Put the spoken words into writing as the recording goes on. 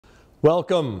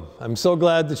Welcome. I'm so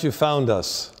glad that you found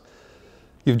us.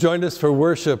 You've joined us for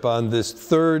worship on this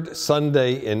third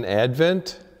Sunday in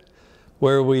Advent,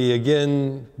 where we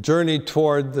again journey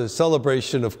toward the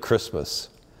celebration of Christmas.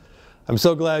 I'm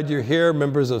so glad you're here,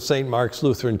 members of St. Mark's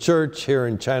Lutheran Church here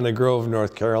in China Grove,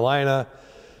 North Carolina,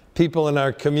 people in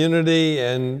our community,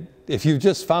 and if you've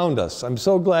just found us, I'm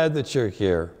so glad that you're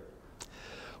here.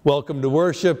 Welcome to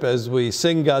worship as we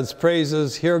sing God's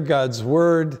praises, hear God's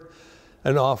word,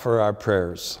 and offer our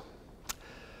prayers.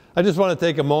 I just want to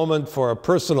take a moment for a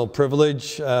personal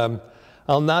privilege. I'll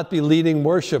not be leading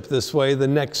worship this way the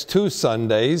next 2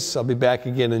 Sundays. I'll be back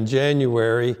again in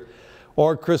January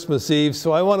or Christmas Eve,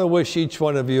 so I want to wish each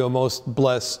one of you a most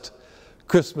blessed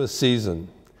Christmas season.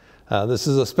 This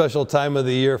is a special time of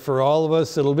the year for all of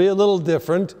us. It'll be a little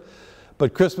different,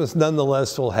 but Christmas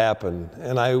nonetheless will happen,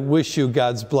 and I wish you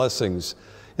God's blessings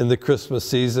in the Christmas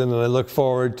season, and I look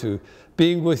forward to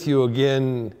being with you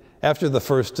again after the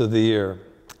first of the year.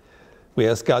 We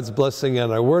ask God's blessing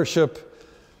on our worship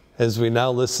as we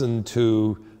now listen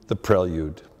to the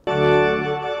prelude.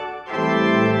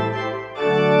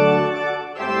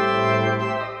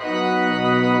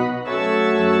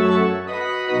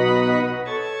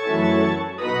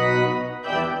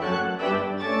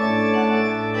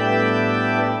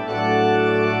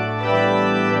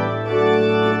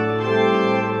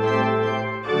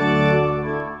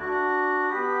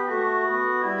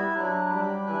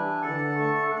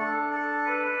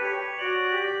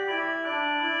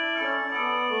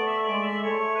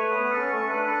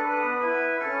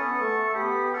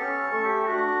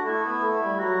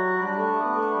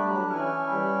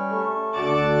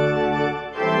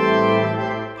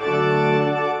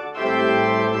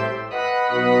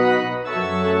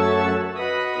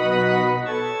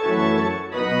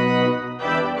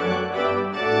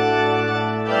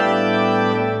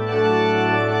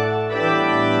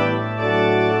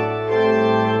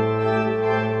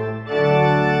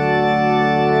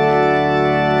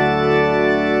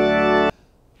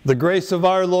 The grace of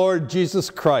our Lord Jesus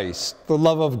Christ, the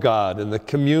love of God, and the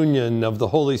communion of the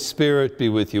Holy Spirit be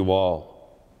with you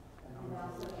all.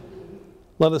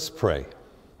 Let us pray.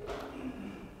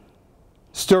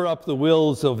 Stir up the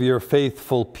wills of your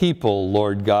faithful people,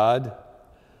 Lord God,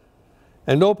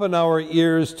 and open our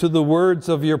ears to the words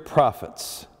of your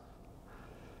prophets,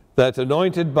 that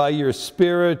anointed by your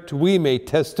Spirit we may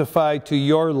testify to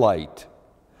your light.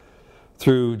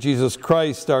 Through Jesus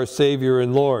Christ, our Savior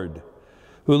and Lord,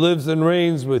 who lives and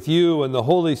reigns with you and the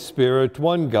Holy Spirit,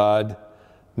 one God,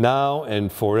 now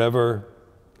and forever.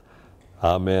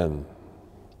 Amen.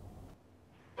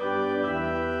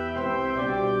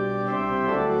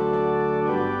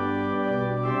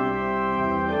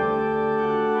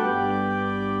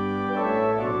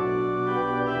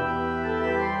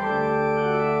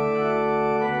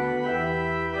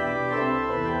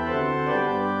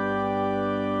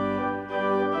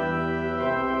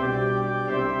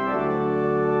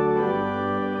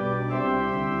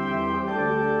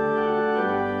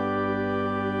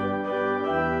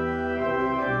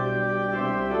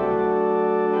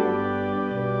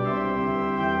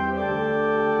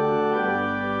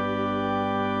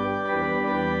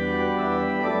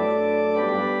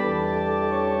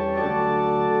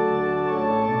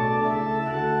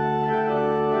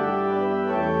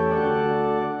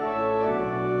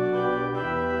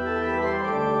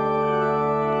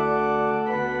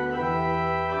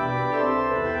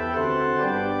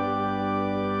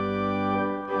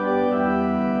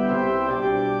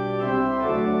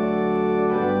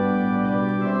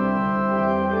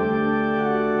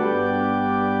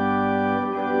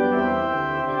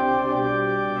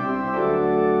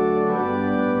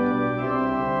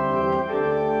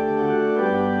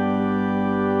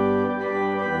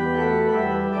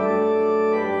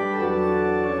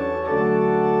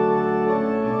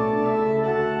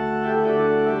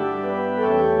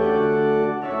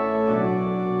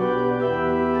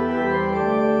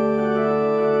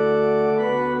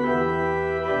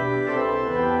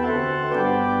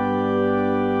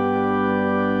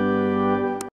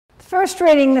 First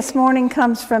reading this morning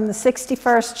comes from the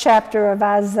 61st chapter of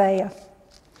Isaiah.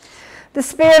 The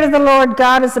Spirit of the Lord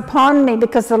God is upon me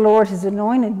because the Lord has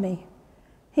anointed me.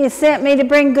 He has sent me to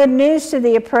bring good news to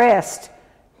the oppressed,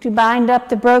 to bind up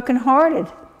the brokenhearted,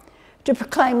 to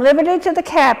proclaim liberty to the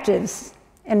captives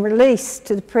and release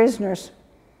to the prisoners,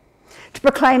 to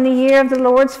proclaim the year of the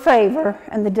Lord's favor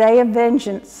and the day of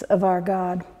vengeance of our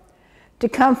God, to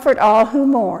comfort all who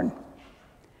mourn,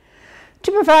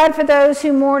 to provide for those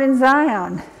who mourn in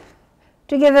Zion,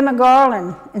 to give them a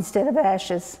garland instead of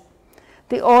ashes,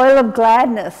 the oil of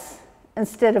gladness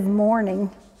instead of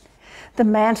mourning, the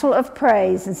mantle of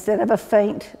praise instead of a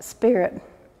faint spirit.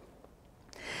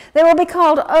 They will be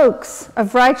called oaks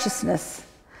of righteousness,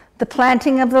 the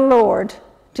planting of the Lord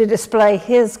to display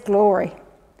his glory.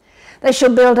 They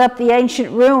shall build up the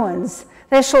ancient ruins.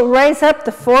 They shall raise up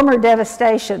the former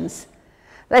devastations.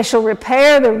 They shall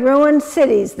repair the ruined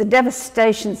cities, the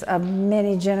devastations of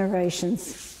many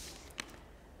generations.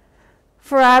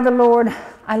 For I, the Lord,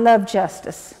 I love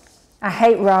justice. I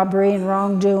hate robbery and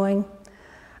wrongdoing.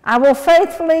 I will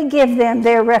faithfully give them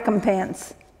their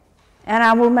recompense, and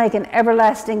I will make an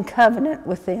everlasting covenant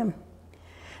with them.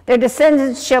 Their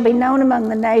descendants shall be known among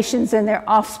the nations, and their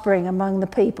offspring among the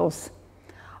peoples.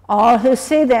 All who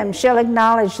see them shall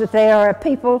acknowledge that they are a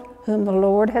people whom the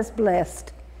Lord has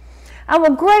blessed. I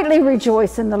will greatly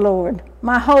rejoice in the Lord.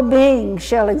 My whole being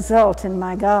shall exult in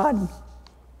my God.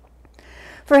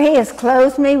 For he has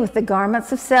clothed me with the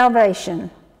garments of salvation.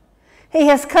 He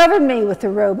has covered me with the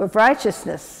robe of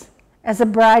righteousness, as a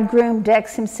bridegroom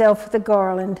decks himself with a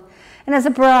garland, and as a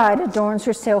bride adorns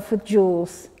herself with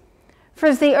jewels. For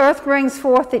as the earth brings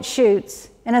forth its shoots,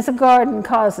 and as a garden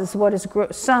causes what is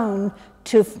sown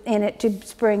in it to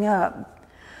spring up,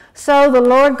 so the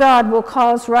Lord God will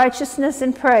cause righteousness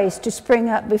and praise to spring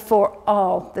up before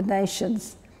all the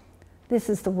nations. This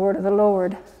is the word of the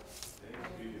Lord.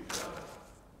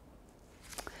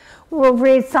 We'll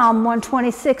read Psalm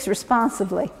 126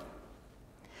 responsively.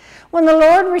 When the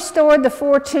Lord restored the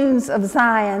fortunes of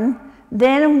Zion,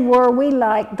 then were we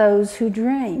like those who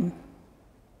dream.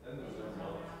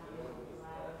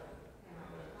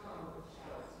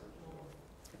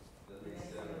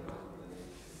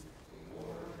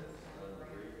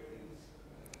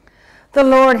 The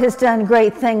Lord has done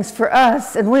great things for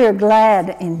us, and we are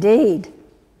glad indeed.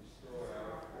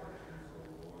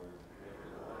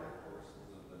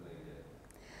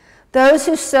 Those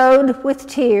who sowed with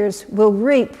tears will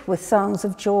reap with songs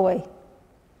of joy.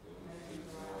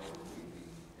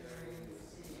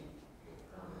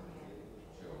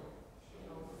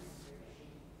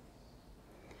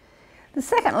 The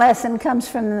second lesson comes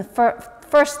from the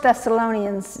 1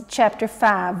 Thessalonians chapter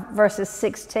 5, verses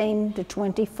 16 to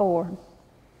 24.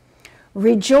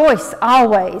 Rejoice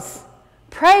always,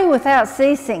 pray without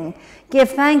ceasing, give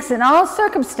thanks in all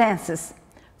circumstances,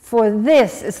 for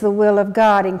this is the will of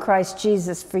God in Christ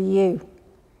Jesus for you.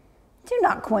 Do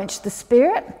not quench the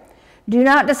Spirit. Do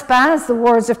not despise the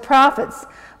words of prophets,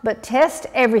 but test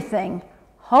everything.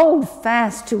 Hold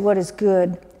fast to what is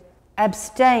good.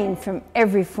 Abstain from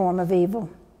every form of evil.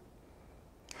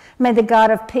 May the God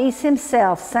of peace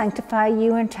himself sanctify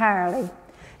you entirely,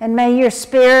 and may your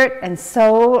spirit and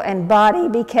soul and body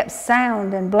be kept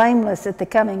sound and blameless at the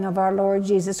coming of our Lord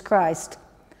Jesus Christ.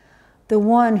 The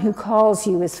one who calls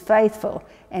you is faithful,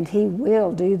 and he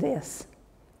will do this.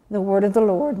 The word of the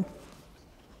Lord.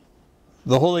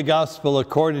 The Holy Gospel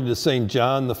according to St.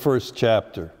 John, the 1st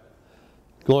chapter.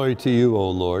 Glory to you, O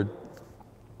Lord.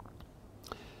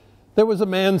 There was a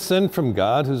man sent from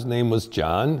God whose name was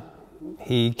John.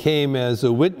 He came as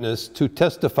a witness to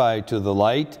testify to the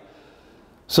light,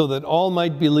 so that all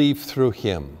might believe through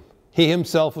him. He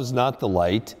himself was not the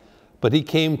light, but he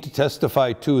came to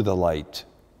testify to the light.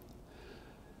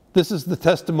 This is the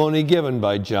testimony given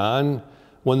by John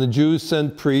when the Jews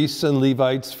sent priests and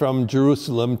Levites from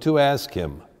Jerusalem to ask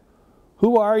him,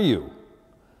 "Who are you?"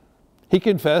 He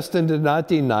confessed and did not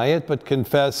deny it, but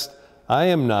confessed, "I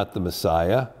am not the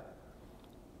Messiah."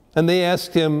 And they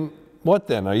asked him, "What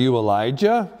then? Are you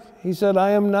Elijah?" He said,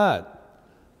 "I am not."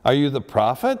 "Are you the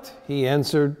prophet?" He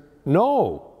answered,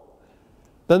 "No."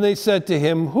 Then they said to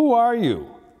him, "Who are you?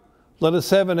 Let us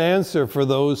have an answer for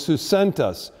those who sent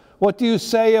us. What do you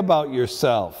say about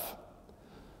yourself?"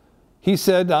 He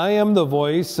said, "I am the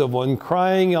voice of one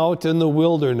crying out in the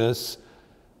wilderness,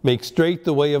 'Make straight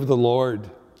the way of the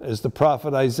Lord,' as the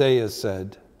prophet Isaiah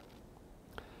said."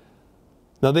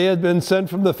 Now they had been sent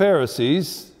from the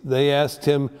Pharisees. They asked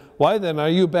him, "Why then are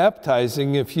you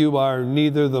baptizing if you are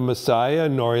neither the Messiah,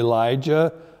 nor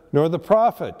Elijah, nor the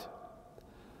prophet?"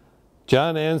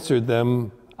 John answered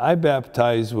them, "I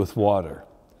baptize with water.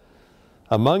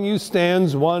 Among you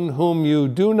stands one whom you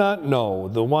do not know,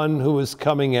 the one who is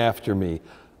coming after me.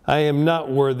 I am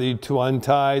not worthy to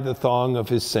untie the thong of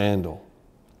his sandal."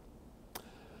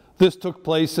 This took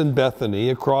place in Bethany,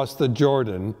 across the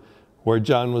Jordan, where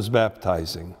John was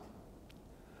baptizing.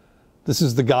 This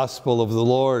is the gospel of the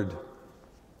Lord.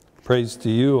 Praise to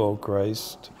you, O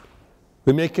Christ.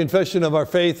 We make confession of our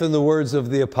faith in the words of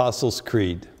the Apostles'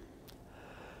 Creed.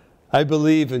 I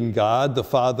believe in God, the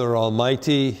Father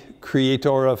Almighty,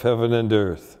 creator of heaven and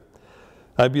earth.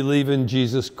 I believe in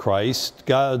Jesus Christ,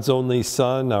 God's only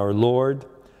Son, our Lord,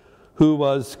 who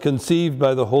was conceived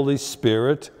by the Holy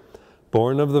Spirit,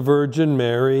 born of the Virgin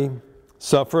Mary,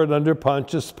 suffered under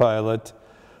Pontius Pilate,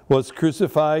 was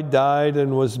crucified, died,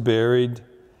 and was buried.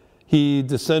 He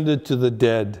descended to the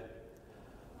dead.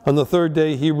 On the third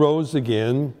day he rose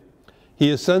again.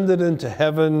 He ascended into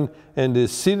heaven and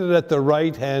is seated at the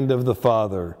right hand of the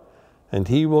Father, and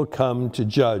he will come to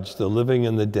judge the living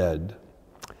and the dead.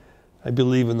 I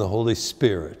believe in the Holy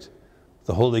Spirit,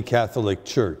 the Holy Catholic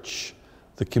Church,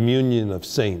 the communion of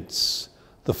saints,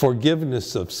 the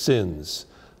forgiveness of sins,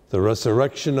 the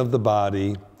resurrection of the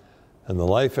body, and the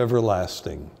life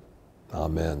everlasting.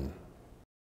 Amen.